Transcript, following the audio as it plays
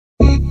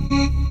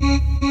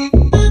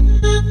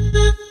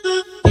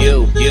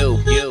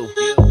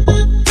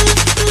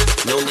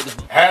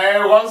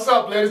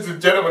ladies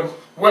and gentlemen,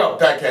 well,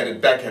 back at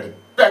it like a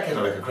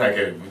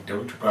crackhead with the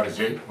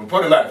protege.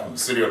 Reporting live from the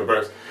city of the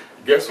birds.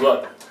 Guess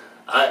what?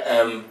 I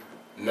am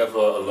never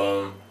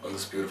alone on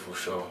this beautiful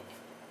show.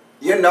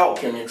 You know.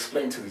 Can you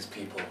explain to these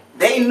people?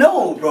 They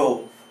know,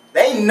 bro.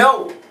 They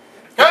know.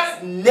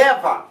 Huh?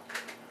 Never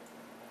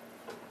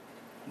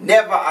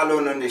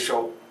alone on the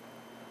show.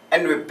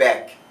 And we're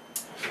back.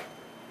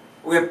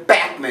 We're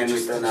back, man,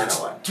 with another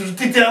one. Do you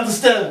think they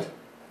understand?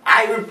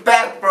 We're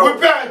back, bro. We're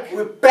back.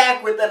 We're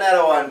back with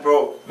another one,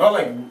 bro. Not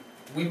like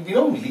we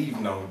don't leave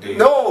nowadays.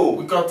 No.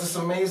 We got this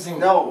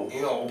amazing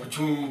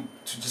opportunity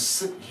to just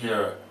sit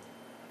here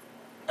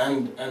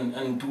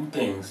and do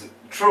things.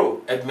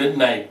 True. At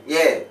midnight.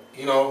 Yeah.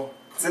 You know.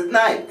 It's at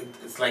night.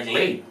 It's like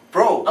late.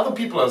 Bro. Other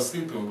people are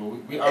sleeping, bro.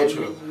 We out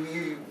here.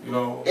 You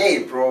know.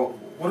 Hey, bro.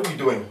 What are we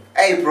doing?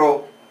 Hey,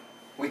 bro.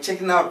 We're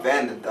checking out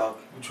Vannda, dog.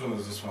 Which one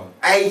is this one?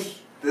 Hey,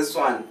 this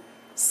one.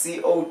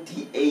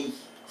 C.O.D.A.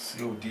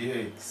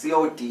 C.O.D.A.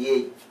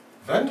 C.O.D.A.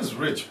 Vanda's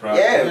rich, bro.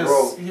 Yeah,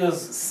 bro. He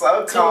has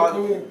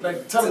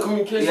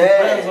telecommunication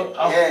yeah,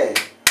 plans. Yeah.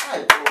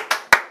 Hi, bro.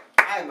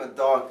 I'm a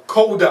dog.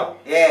 C.O.D.A.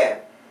 Yeah.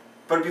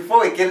 But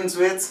before we get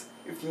into it,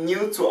 if you're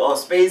new to our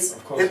space,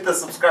 hit the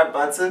subscribe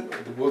button.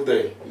 Will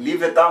they?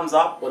 Leave a thumbs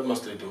up. What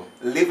must they do?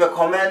 Leave a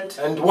comment.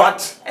 And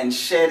what? And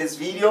share this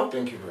video.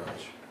 Thank you very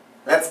much.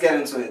 Let's get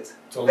into it.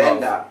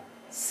 Vannda.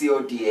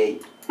 C.O.D.A.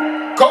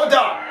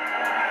 C.O.D.A.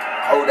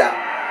 C.O.D.A.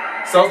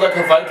 Sounds like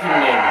a Viking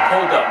name.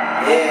 C.O.D.A.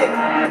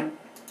 Yeah.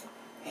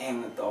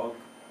 Damn it, dog.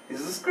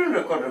 Is the screen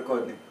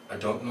recording? I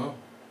don't know.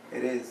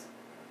 It is.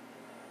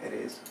 It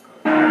is.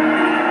 I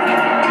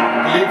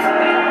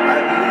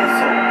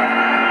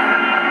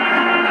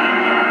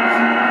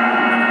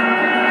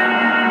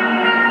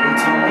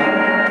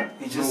believe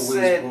so. He just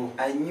said,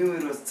 I knew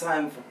it was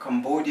time for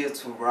Cambodia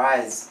to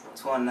rise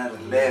to another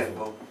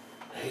level.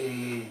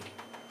 Hey,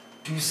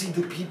 do you see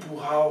the people,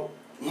 how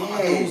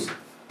are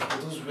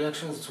those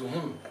reactions to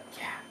him?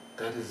 Yeah.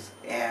 That is...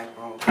 Yeah,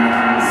 bro.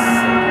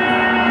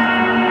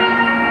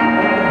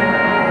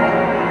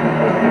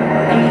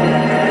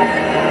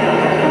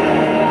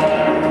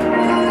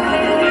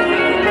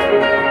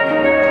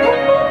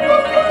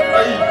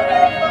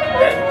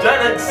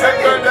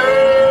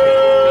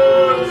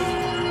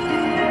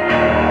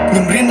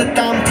ញុំរៀននៅ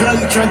តាមផ្លូវ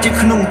ច្រើនជាង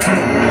ក្នុងធ្នំ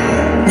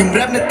ខ្ញុំ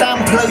រ៉េបនៅតាម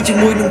ផ្លូវជា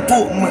មួយនឹងពួ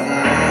កមក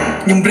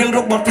ខ្ញុំរៀងរ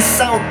កបទពិ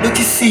សោធន៍ដូច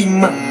ជាស៊ី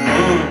មក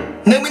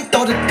នៅមិនត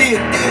ទៅទៀត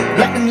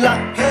ឡាក់នឹងឡា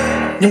ក់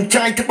ខ្ញុំ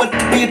ចាយទៅបិទ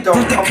ទ្វារព្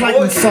រោះតែខ្លាច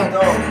មិនសល់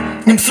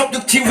ខ្ញុំស្រុកយ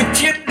កជីវ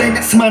ជាតិដែលអ្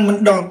នកស្មានមិន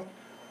ដល់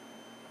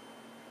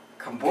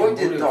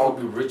Cambodia could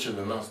be richer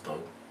than us,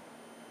 dog.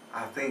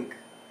 I think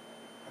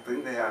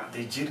they are.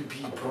 Their GDP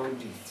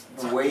probably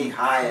way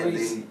higher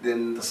than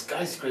the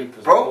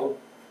skyscrapers, bro.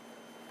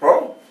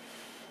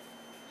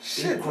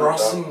 Shit, they're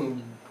crossing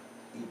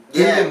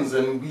billions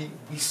and we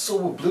so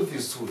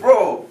oblivious to it. Bro.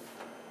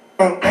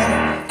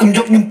 កុំយ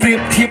កខ្ញុំប្រៀប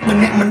ធៀបមិន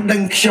អ្នកមិនដឹ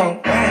ងខ្យល់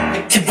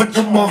ជីវិត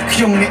របស់ខ្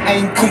ញុំនេះឯ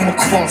ងគុំមក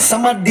ខ្វល់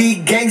Somebody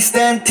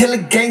gangster till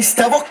a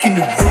gangster walk in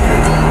the room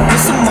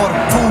There's some more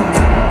boom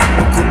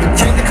គុំ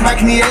ជើងតែខ្វាយ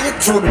គ្នាឯង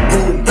throw the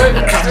boom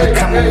ខាងលេង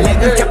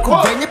ចាប់គំ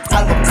វិញផ្អើ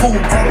លមកភូមិ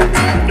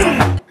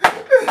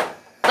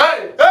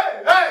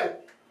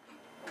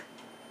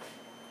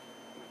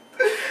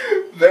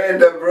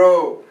Vannda, bro.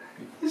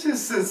 You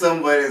just said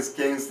somebody's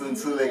gangster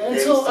until a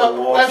gangster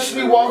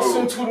actually walks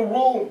into the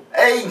room.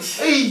 Hey!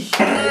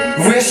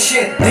 Real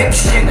shit, dip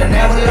shit, I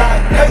never lie.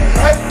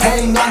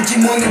 Hang on to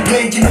more than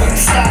play, you know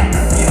it's style.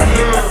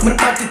 Man,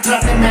 about to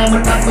trap and now,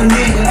 man, about to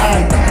need an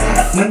eye.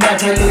 Man,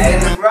 that's how you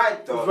He's right,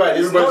 though. Right,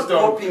 he's not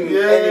copying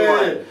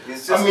anyone.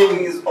 He's just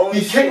doing his own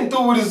he came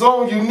through with his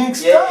own unique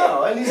style,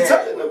 and he's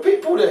telling the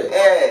people that.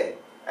 Yeah.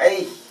 Hey.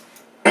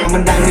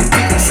 Man, that's his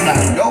biggest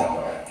style, no?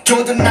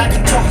 Jordan Nike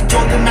talk,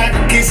 Jordan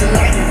Nike kiss a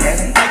line.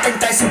 I think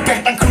that's some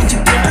back and cruise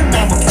your brand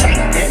now of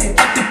China.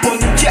 At the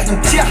point of jet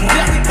and jet,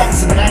 really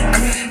bounce a night.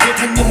 Get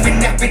a young man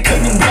that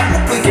became young man,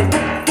 but you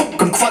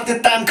come for the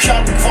time,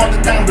 crowd and for the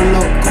time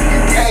below.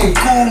 Hey,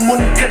 cool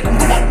moon, get come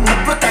quad, my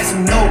brother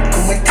some no.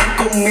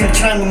 Come in,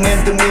 try to man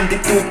the man, they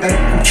do it, and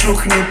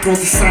choke me, pro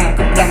the side,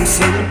 go down,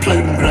 so you play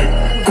them right.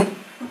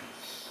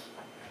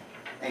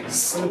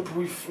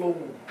 Slippery flow.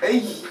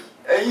 Hey.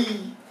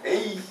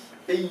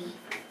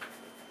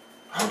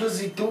 How does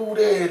he do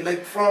that?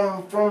 Like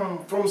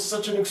from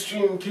such an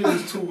extreme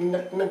case to And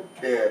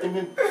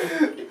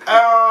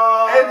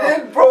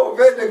then bro,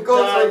 Vannda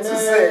goes on to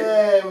say,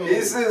 he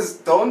says,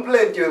 don't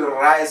let your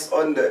rise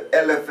on the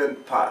elephant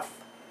path.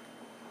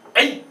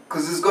 Hey,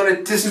 cause it's gonna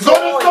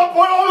destroy.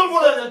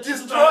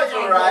 Destroy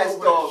your rise,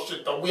 dog.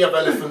 Shit, dog. We have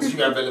elephants. You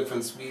have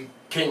elephants. We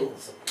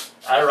kings.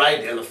 I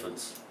ride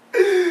elephants.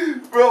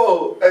 Bro,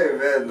 hey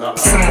man. Dog.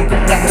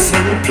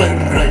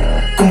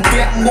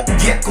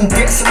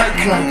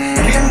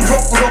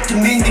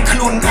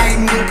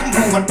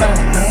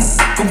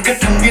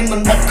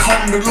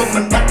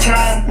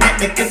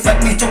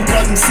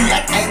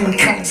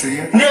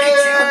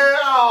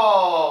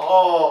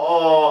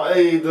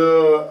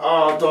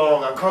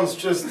 I can't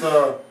stress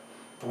the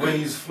way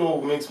his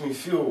flow makes me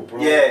feel,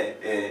 bro. Yeah.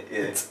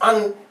 It's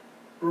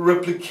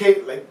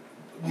unreplicate, like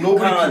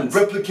nobody can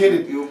replicate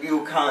it.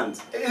 You can't.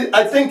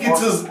 I think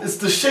it's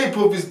the shape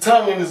of his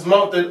tongue and his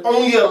mouth that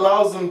only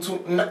allows him to.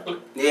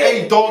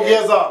 Hey, dog,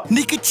 yes up.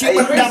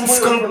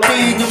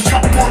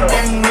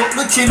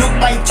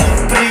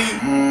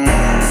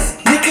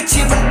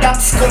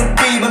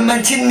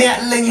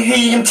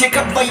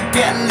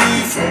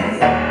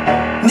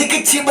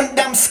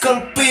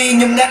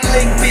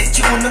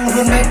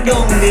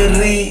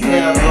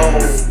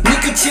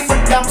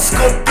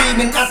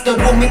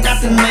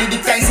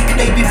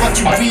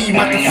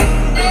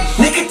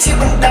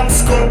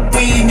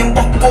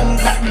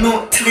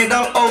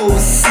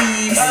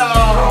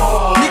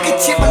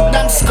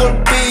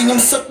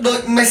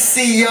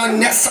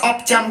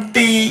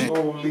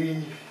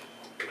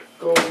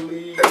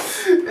 Goalie.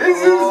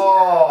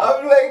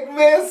 I'm like,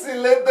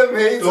 Messi, let them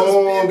haters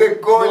be the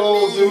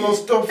goalie. They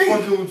must stop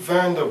fucking with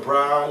Vannda,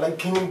 bruh. Like,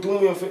 can you do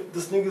me a favor?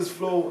 This nigga's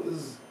flow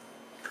is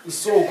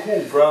so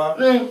cool, bruh.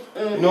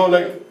 You know,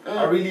 like,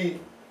 I really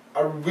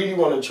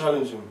want to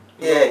challenge him.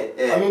 Yeah.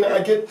 I mean,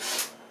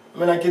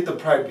 I get the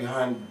pride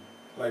behind,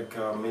 like,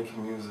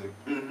 making music,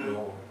 you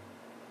know,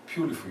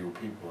 purely for your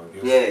people, I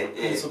guess.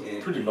 It's a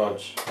pretty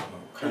large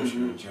country,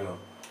 you know.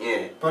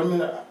 Yeah. But I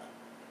mean,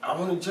 I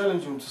want to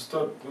challenge him to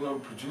start, you know,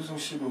 producing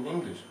shit in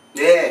English.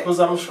 Yeah. Because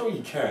I'm sure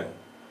he can.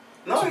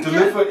 No, to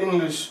deliver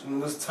English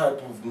in this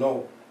type of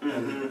note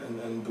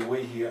and the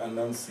way he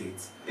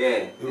enunciates,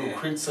 it will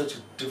create such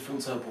a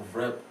different type of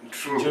rap.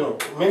 True. You know,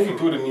 maybe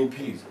do it in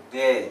EPs.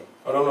 Yeah.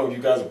 I don't know if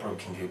you guys probably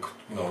can get,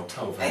 you know,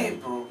 tell Hey,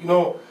 bro. You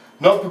know,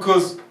 not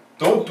because,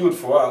 don't do it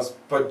for us,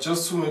 but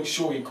just to make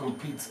sure he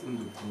competes in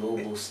the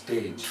global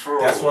stage.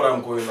 True. That's what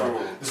I'm going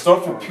on. It's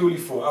not for purely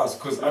for us.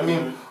 Because, I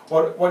mean,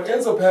 what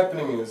ends up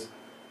happening is,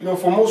 you know,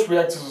 for most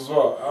reactors as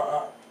well,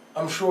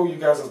 I'm sure you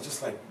guys are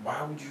just like,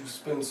 why would you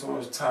spend so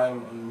much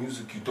time on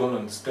music you don't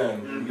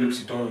understand, lyrics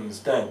you don't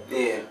understand?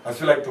 Yeah. I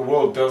feel like the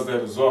world does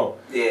that as well.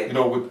 Yeah. You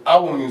know, with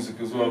our music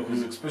as well,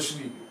 because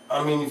especially,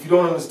 I mean, if you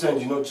don't understand,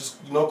 you're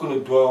not going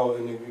to dwell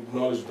and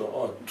acknowledge the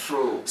art.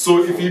 True.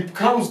 So if he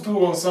comes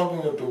through on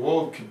something that the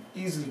world could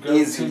easily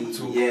gravitate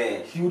to,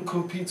 he would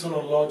compete on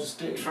a larger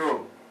stage.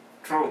 True.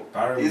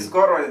 Barry, he's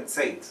got what it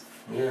takes.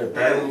 Yeah,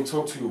 Barry,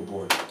 talk to your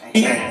boy.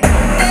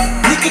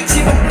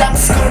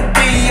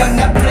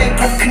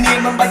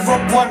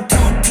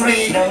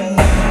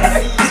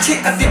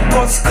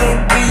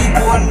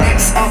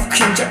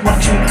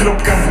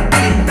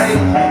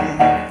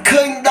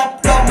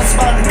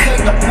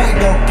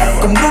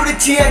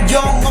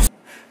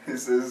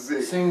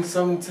 Sing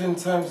something 10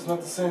 times is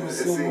not the same as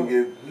sing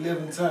it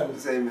 11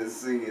 times. Same as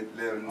sing it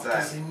 11 times. What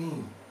does it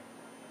mean?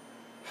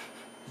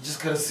 You just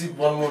gotta see it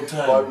one more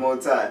time. One more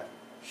time.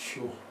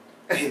 Sure.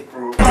 Hey,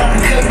 bro.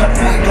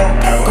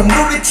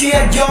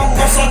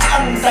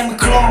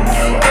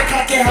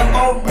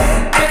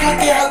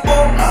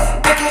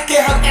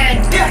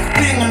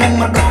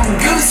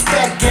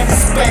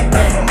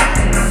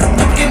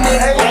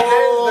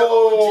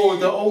 Oh,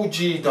 the OG.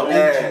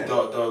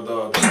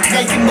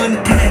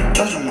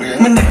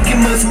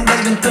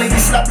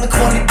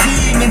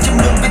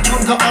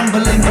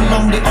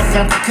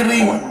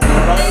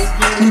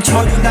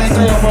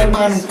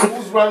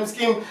 Whose rhyme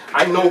scheme?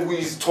 I know who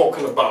he's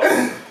talking about.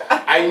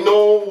 I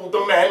know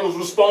the man who's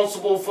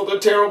responsible for the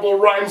terrible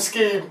rhyme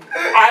scheme.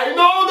 I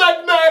know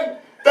that man.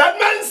 That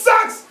man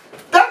sucks.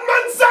 That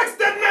man sucks.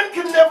 That man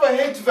can never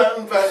hate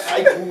Van.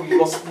 He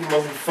must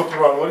fuck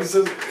around. What he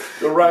says?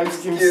 The rhyme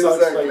scheme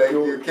sucks. Like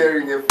you're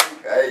carrying a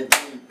fake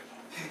ID.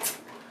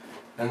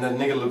 And that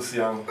nigga looks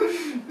young.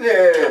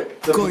 Yeah.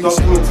 The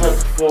document type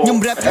 4.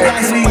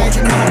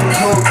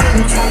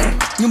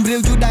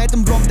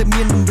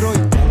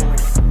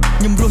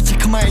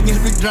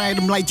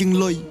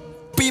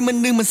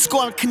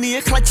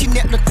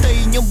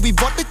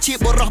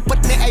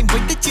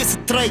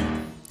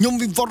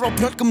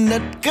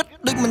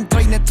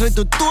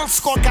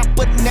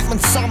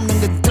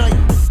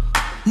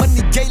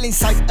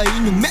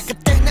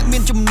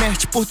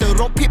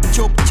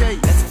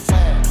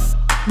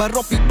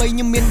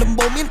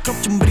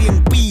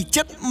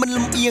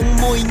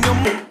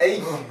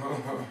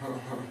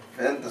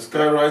 This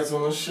guy rides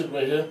on this shit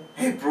right here.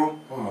 Hey, bro.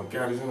 Oh my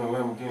god, he's in a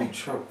Lamborghini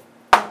truck.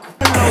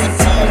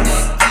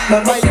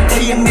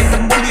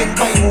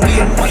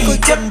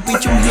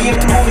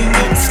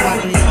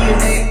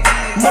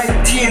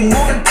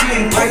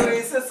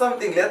 He said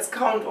something. Let's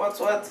count. What's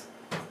what?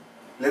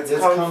 Let's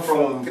count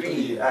from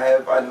 3. I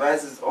have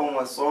advices on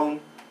my song.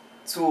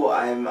 2,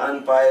 I'm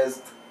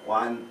unbiased.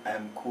 1,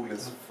 I'm cool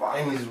as fuck.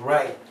 And he's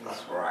right.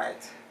 He's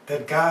right.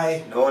 That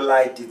guy. No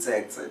lie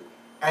detected.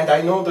 And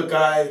I know the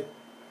guy.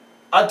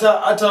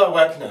 Utter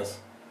whackness.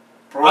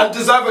 Bro.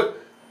 Undeserved.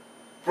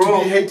 To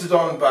be hated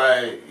on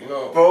by, you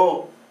know.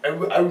 Bro. I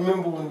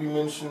remember when we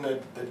mentioned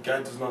that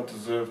guy does not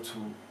deserve to,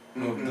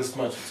 you know, this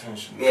much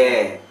attention.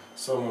 Yeah.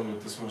 Someone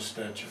with this much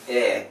stature.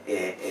 Yeah.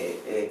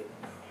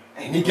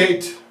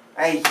 Negate.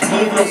 Hey.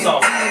 Leave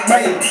yourself.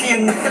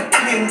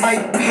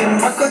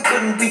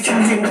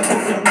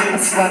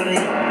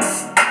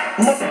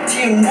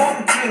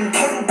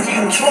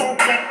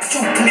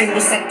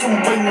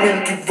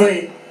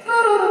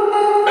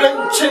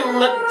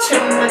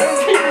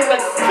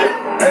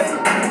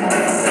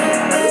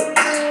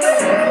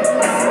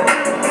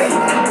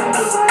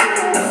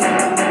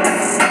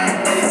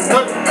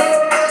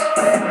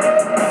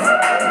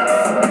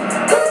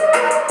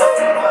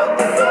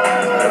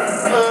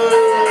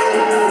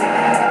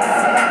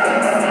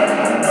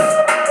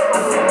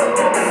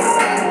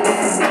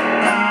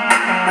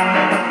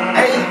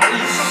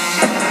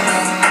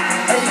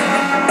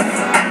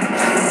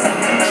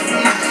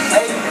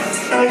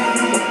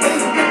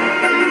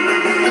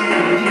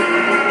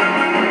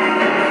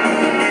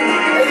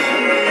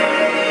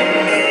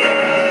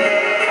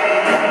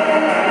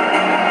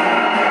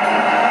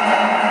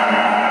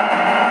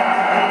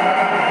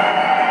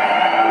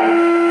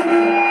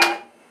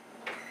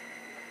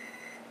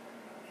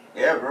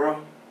 Yeah,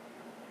 bro.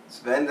 It's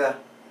Vannda.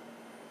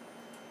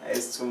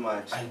 It's too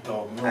much. I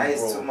don't know,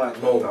 It's too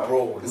much. No, dog.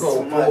 bro. It's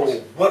No, too bro.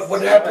 much.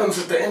 What happens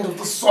at the end of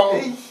the song?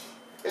 Hey,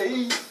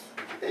 hey,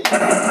 hey.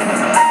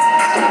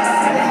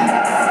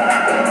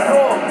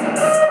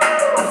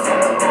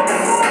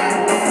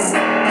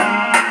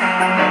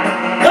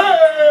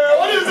 Hey,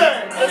 what is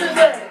that? What is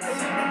that?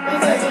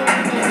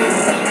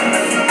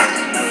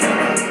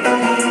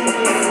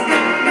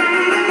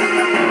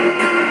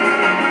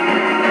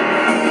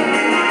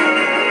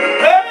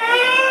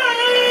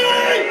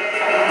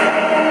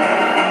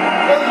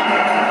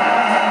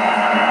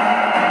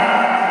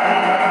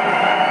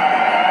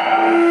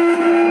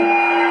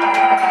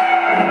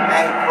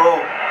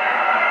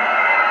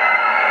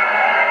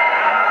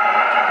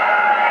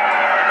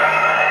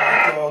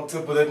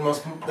 But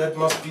that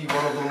must be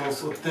one of the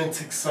most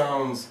authentic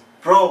sounds,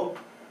 Bro,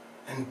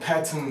 and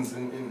patterns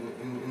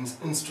in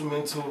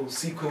instrumental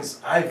sequence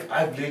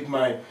I've laid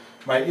my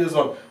ears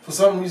on. For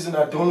some reason,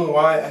 I don't know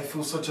why I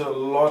feel such a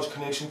large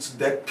connection to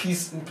that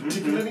piece in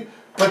particularly.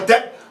 But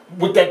that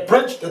with that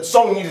bridge, that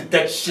song needed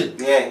that shit.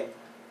 yeah.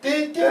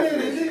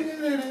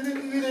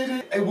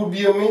 It would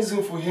be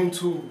amazing for him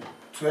to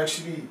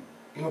actually,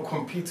 you know,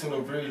 compete in a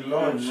very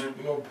large,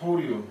 you know,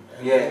 podium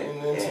and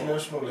in the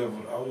international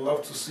level. I would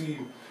love to see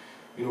him,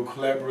 you know,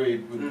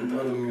 collaborate with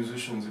other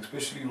musicians,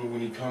 especially when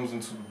he comes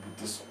into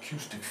this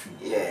acoustic field.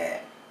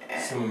 Yeah.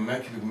 Some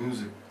immaculate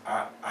music.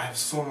 I have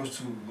so much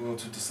to, you know,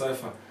 to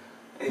decipher,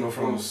 you know,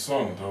 from the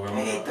song, dog.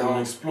 I'm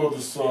gonna explore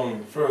the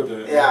song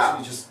further and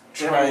actually just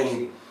try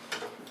and,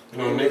 you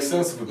know, make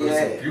sense of it. But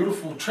it's a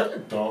beautiful track,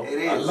 dog. It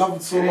is. I love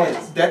it so much.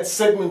 That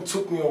segment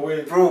took me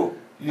away. Bro.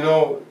 You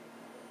know,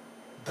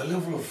 the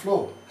level of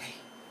flow.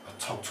 I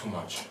talk too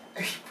much.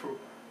 Bro.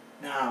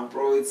 Nah,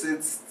 bro, it's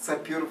a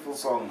beautiful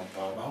song, my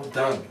dog. Well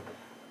done.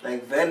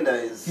 Like Vannda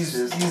is He's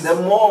the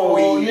more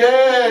we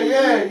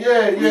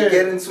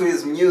get into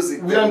his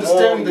music, we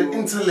understand the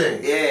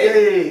intellect.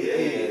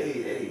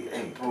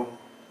 Bro.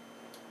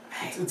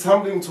 It's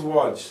humbling to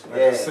watch.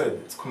 Like I said,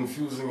 it's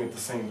confusing at the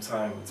same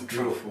time. It's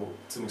beautiful.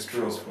 It's an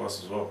experience for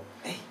us as well.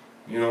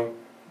 You know,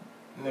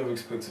 never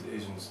expected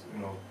Asians, you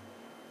know,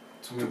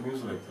 to make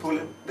music like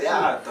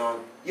this. Dog.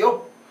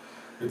 Yo.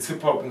 It's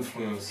hip-hop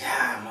influence.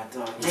 Yeah, my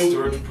dog. It's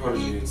dirty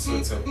prodigy, it's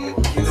Tsepo.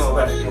 You know,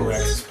 that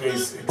interact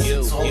space.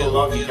 It's all the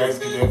love you guys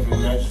could ever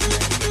imagine.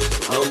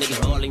 All niggas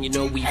ballin', you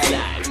know we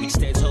fly. We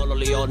stand tall,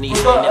 only all need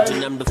never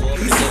number 4,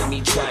 but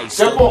me twice.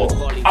 Tsepo,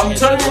 I'm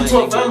turning into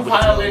a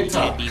vampire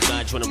later.